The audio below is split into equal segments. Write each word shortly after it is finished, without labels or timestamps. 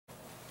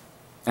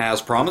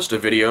As promised, a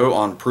video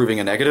on proving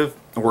a negative,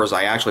 or as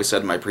I actually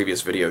said in my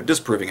previous video,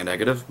 disproving a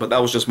negative, but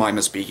that was just my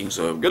misspeaking,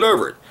 so get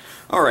over it.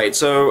 Alright,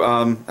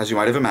 so, as you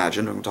might have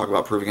imagined, I'm going to talk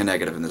about proving a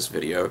negative in this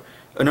video.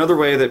 Another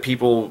way that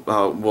people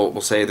will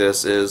say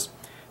this is,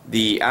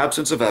 the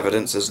absence of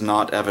evidence is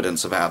not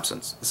evidence of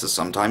absence. This is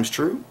sometimes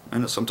true,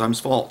 and it's sometimes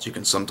false. You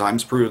can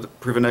sometimes prove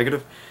a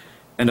negative,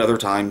 and other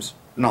times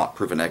not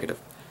prove a negative.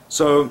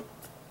 So,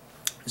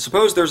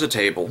 suppose there's a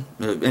table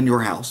in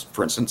your house,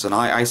 for instance, and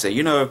I say,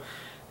 you know,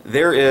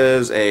 there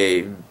is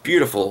a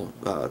beautiful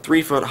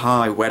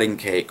 3-foot-high wedding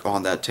cake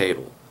on that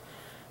table.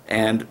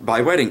 And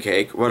by wedding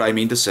cake, what I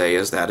mean to say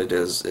is that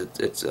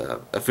it's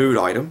a food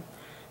item.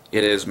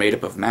 It is made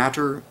up of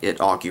matter, it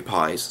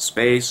occupies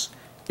space,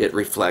 it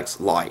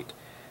reflects light.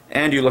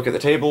 And you look at the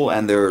table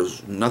and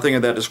there's nothing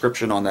of that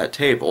description on that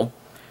table.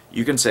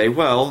 You can say,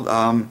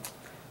 well,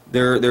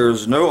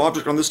 there's no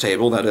object on this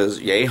table that is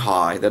yay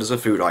high, that is a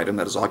food item,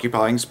 that is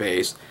occupying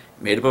space,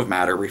 made up of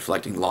matter,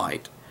 reflecting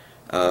light.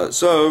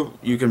 So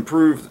you can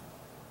prove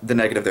the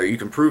negative there. You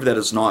can prove that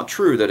it's not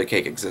true that a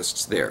cake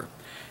exists there.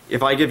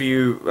 If I give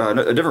you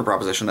a different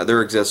proposition, that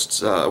there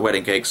exists a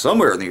wedding cake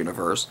somewhere in the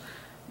universe,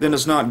 then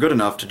it's not good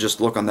enough to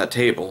just look on that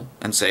table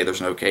and say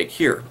there's no cake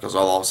here, because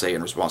all I'll say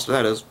in response to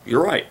that is,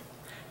 you're right.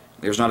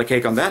 There's not a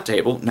cake on that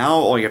table. Now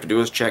all you have to do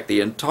is check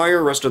the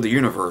entire rest of the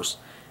universe,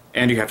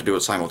 and you have to do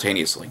it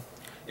simultaneously.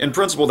 In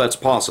principle, that's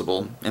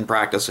possible. In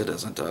practice, it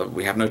isn't.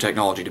 We have no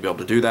technology to be able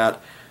to do that,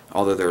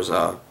 although there's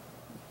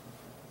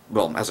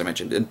well, as I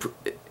mentioned,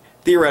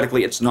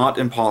 theoretically it's not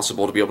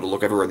impossible to be able to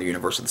look everywhere in the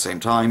universe at the same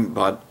time,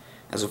 but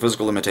as a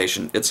physical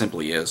limitation, it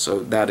simply is, so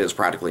that is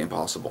practically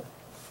impossible.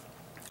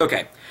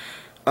 Okay.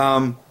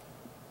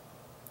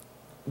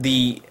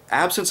 The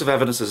absence of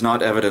evidence is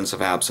not evidence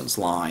of absence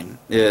line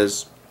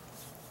is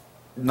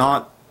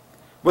not,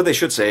 what they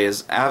should say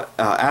is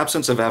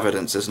absence of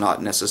evidence is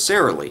not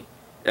necessarily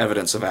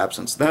evidence of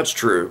absence. That's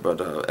true, but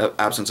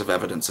absence of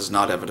evidence is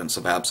not evidence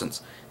of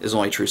absence, is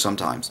only true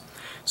sometimes.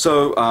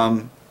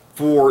 So,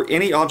 for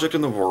any object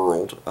in the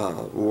world,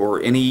 or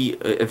any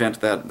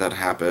event that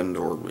happened,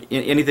 or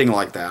anything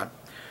like that,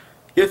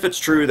 if it's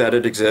true that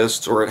it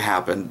exists or it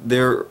happened,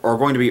 there are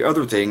going to be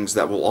other things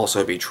that will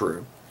also be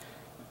true.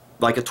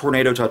 Like a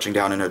tornado touching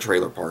down in a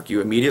trailer park, you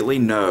immediately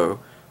know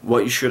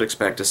what you should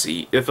expect to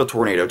see if a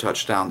tornado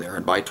touched down there.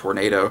 And by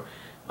tornado,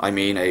 I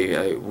mean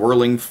a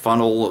whirling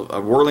funnel, a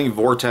whirling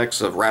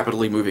vortex of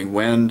rapidly moving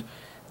wind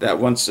that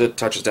once it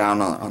touches down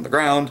on the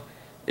ground,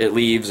 it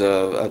leaves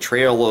a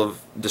trail of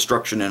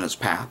destruction in its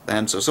path.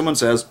 And so someone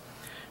says,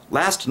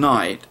 last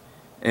night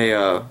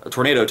a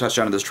tornado touched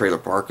down in this trailer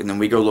park, and then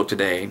we go look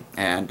today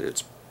and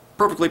it's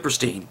perfectly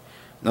pristine.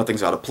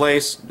 Nothing's out of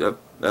place, you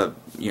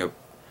know,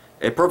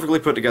 a perfectly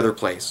put together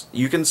place.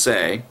 You can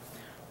say,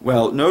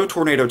 well, no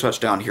tornado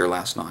touched down here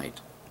last night.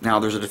 Now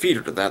there's a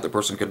defeater to that. The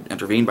person could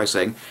intervene by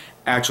saying,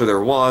 actually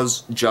there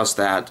was, just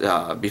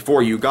that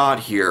before you got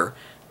here,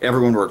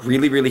 everyone worked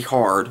really, really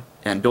hard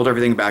and built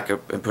everything back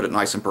up and put it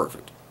nice and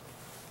perfect.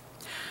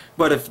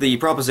 But if the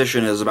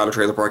proposition is about a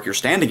trailer park you're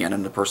standing in,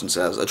 and the person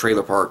says a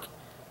trailer park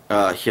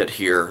hit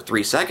here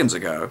 3 seconds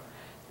ago,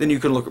 then you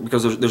can look,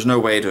 because there's no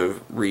way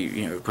to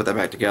put that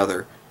back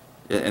together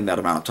in that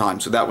amount of time.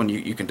 So that one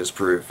you can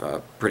disprove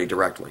pretty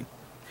directly.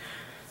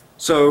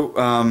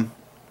 So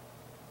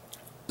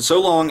so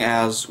long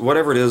as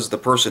whatever it is the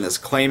person is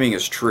claiming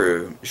is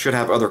true should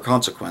have other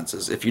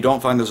consequences. If you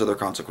don't find those other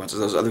consequences,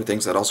 those other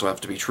things that also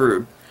have to be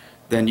true,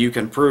 then you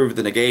can prove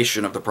the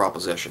negation of the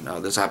proposition.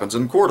 This happens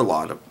in court a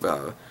lot.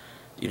 The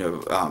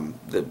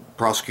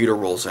prosecutor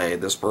will say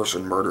this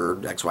person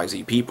murdered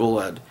XYZ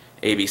people at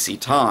ABC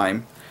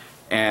time,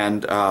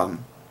 and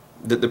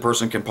the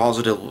person can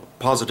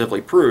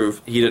positively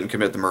prove he didn't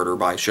commit the murder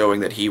by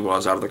showing that he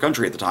was out of the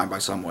country at the time by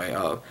some way.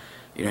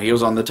 He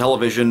was on the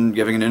television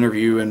giving an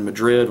interview in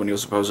Madrid when he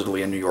was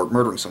supposedly in New York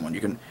murdering someone.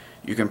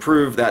 You can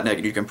prove that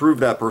negative. You can prove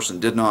that person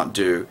did not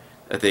do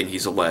a thing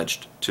he's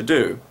alleged to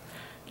do.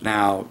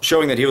 Now,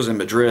 showing that he was in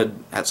Madrid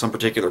at some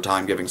particular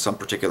time giving some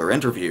particular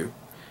interview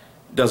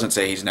doesn't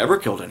say he's never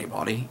killed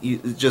anybody.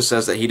 It just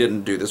says that he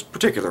didn't do this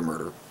particular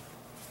murder.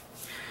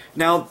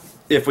 Now,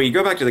 if we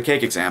go back to the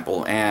cake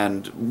example,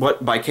 and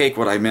by cake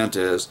what I meant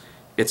is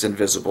it's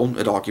invisible,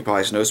 it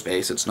occupies no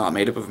space, it's not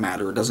made up of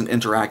matter, it doesn't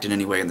interact in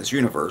any way in this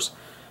universe.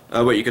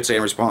 What you could say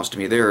in response to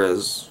me there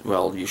is,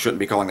 well, you shouldn't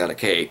be calling that a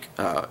cake,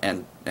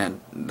 and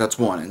that's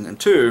one. And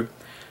two,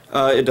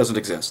 it doesn't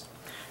exist.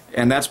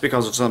 And that's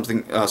because of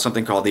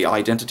something called the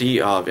identity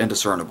of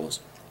indiscernibles.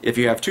 If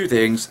you have two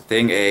things,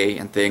 thing A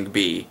and thing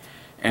B,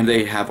 and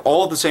they have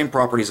all of the same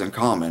properties in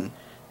common,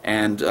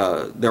 and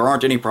there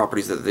aren't any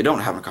properties that they don't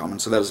have in common,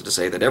 so that is to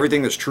say that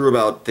everything that's true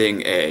about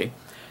thing A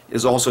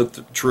is also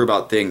true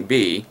about thing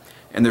B,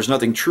 and there's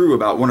nothing true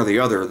about one or the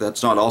other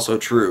that's not also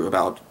true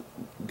about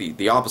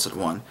the opposite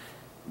one,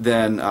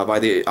 then by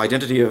the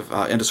identity of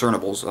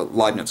indiscernibles,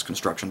 Leibniz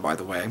construction by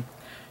the way,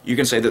 you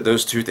can say that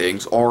those two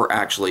things are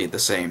actually the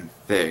same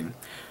thing.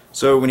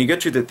 So when you get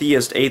to the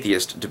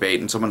theist-atheist debate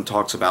and someone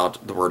talks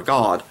about the word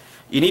God,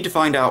 you need to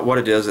find out what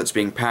it is that's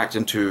being packed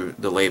into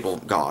the label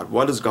God.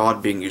 What is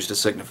God being used to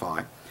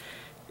signify?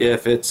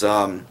 if it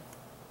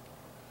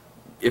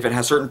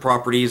has certain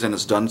properties and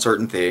it's done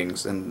certain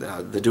things, and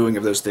the doing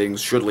of those things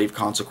should leave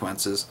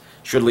consequences,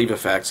 should leave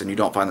effects, and you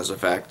don't find those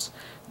effects,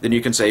 then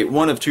you can say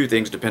one of two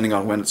things depending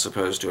on when it's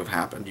supposed to have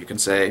happened. You can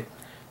say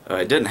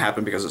it didn't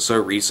happen because it's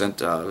so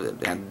recent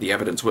and the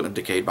evidence wouldn't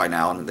have decayed by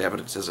now and the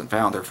evidence isn't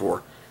found,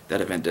 therefore that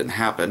event didn't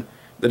happen.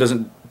 That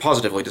doesn't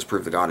positively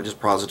disprove the God, it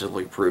just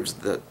positively proves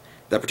that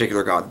that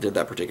particular God did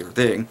that particular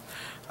thing.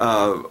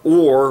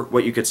 Or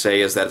what you could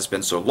say is that it's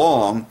been so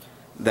long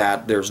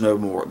that there's no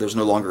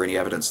longer any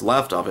evidence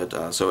left of it,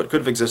 so it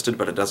could have existed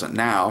but it doesn't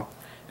now,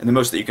 and the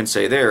most that you can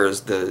say there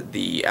is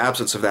the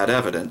absence of that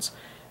evidence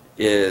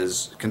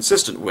is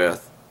consistent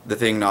with the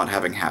thing not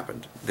having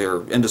happened.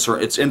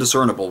 It's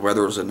indiscernible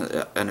whether it was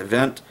an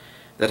event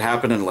that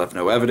happened and left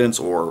no evidence,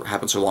 or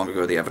happened so long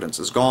ago the evidence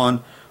is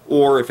gone,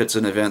 or if it's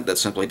an event that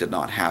simply did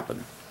not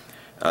happen.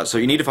 So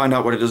you need to find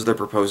out what it is they're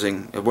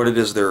proposing, what it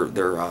is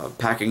they're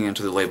packing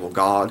into the label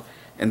God,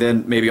 and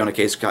then maybe on a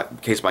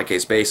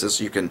case-by-case basis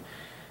you can,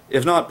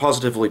 if not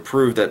positively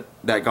prove that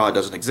God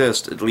doesn't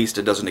exist, at least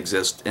it doesn't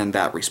exist in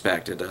that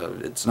respect.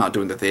 It's not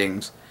doing the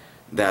things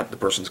that the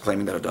person's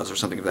claiming that it does, or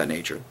something of that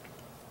nature,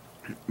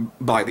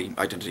 by the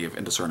identity of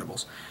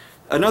indiscernibles.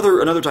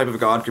 Another type of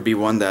God could be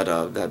one that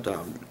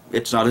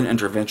it's not an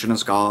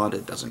interventionist God.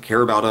 It doesn't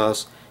care about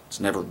us. It's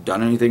never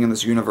done anything in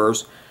this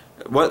universe.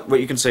 What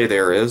you can say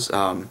there is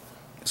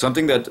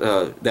something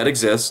that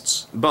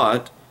exists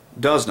but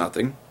does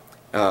nothing,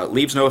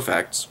 leaves no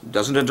effects,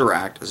 doesn't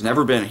interact, has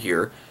never been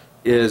here,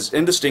 is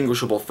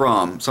indistinguishable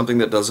from something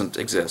that doesn't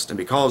exist. And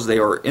because they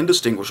are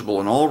indistinguishable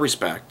in all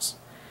respects,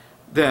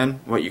 then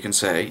what you can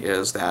say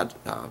is that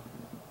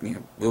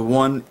the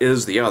one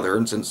is the other,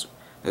 and since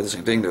they're the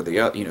same thing,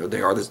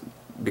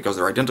 because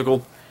they're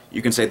identical,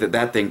 you can say that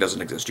that thing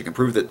doesn't exist. You can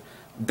prove that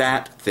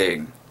that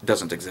thing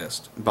doesn't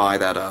exist by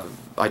that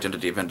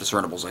identity of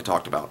indiscernibles I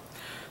talked about.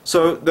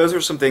 So those are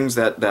some things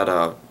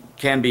that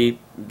can be,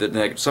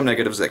 some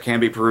negatives that can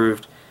be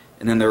proved,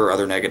 and then there are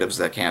other negatives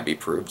that can't be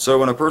proved. So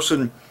when a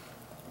person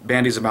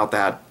bandies about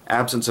that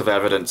absence of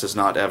evidence is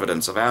not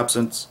evidence of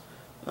absence,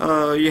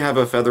 you have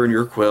a feather in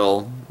your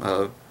quill,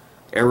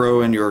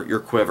 arrow in your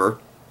quiver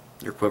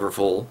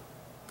full,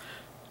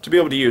 to be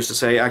able to use to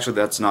say, actually,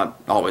 that's not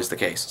always the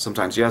case.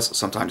 Sometimes yes,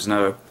 sometimes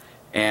no.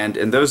 And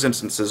in those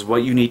instances,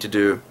 what you need to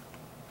do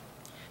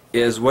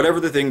is, whatever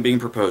the thing being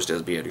proposed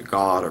is, be it a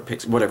God or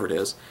whatever it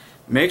is,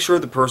 make sure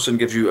the person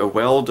gives you a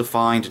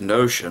well-defined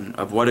notion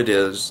of what it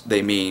is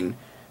they mean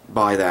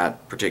by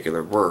that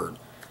particular word.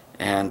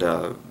 And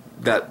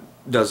that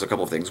does a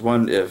couple of things.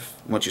 One,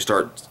 once you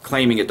start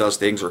claiming it does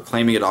things, or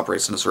claiming it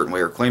operates in a certain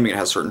way, or claiming it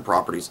has certain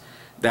properties,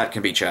 that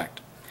can be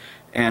checked.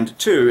 And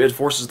two, it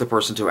forces the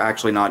person to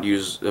actually not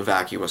use a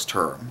vacuous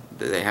term.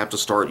 They have to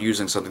start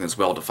using something that's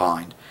well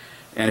defined.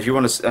 And if you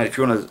want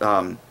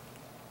to,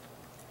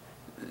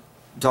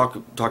 talk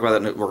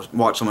about that, or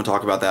watch someone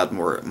talk about that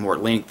more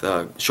at length,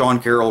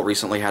 Sean Carroll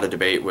recently had a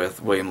debate with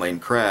William Lane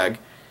Craig,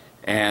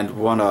 and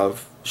one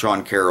of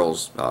Sean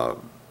Carroll's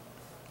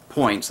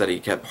points that he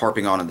kept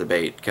harping on in the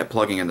debate, kept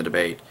plugging in the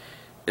debate,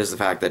 is the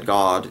fact that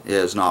God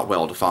is not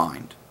well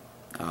defined.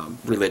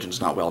 Religion is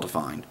not well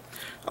defined.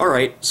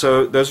 Alright,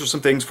 so those are some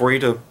things for you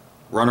to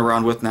run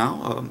around with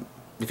now,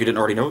 if you didn't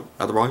already know it.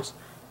 Otherwise,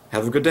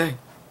 have a good day.